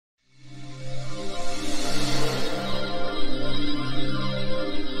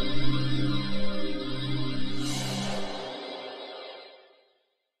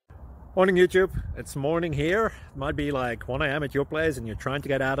Morning YouTube, it's morning here. It might be like 1 a.m. at your place and you're trying to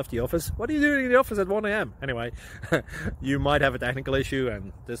get out of the office. What are you doing in the office at 1 a.m? Anyway, you might have a technical issue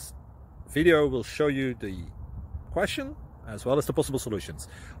and this video will show you the question as well as the possible solutions.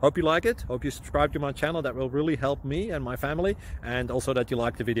 Hope you like it, hope you subscribe to my channel. That will really help me and my family, and also that you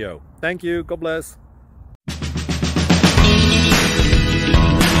like the video. Thank you, God bless.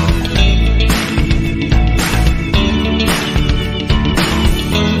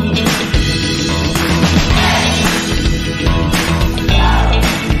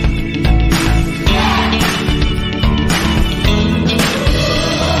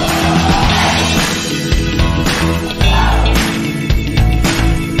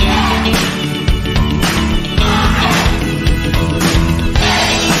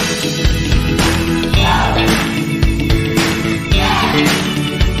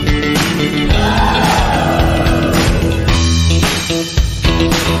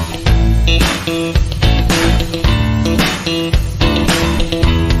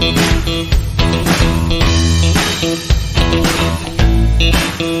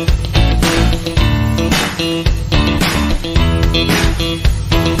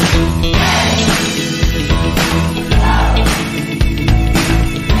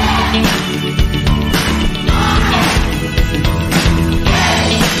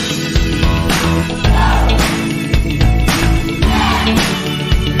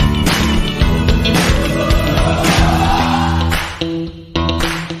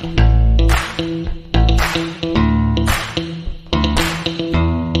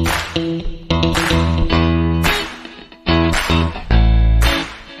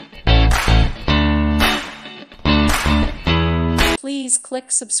 Please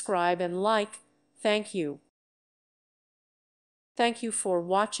click subscribe and like. Thank you. Thank you for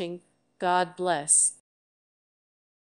watching. God bless.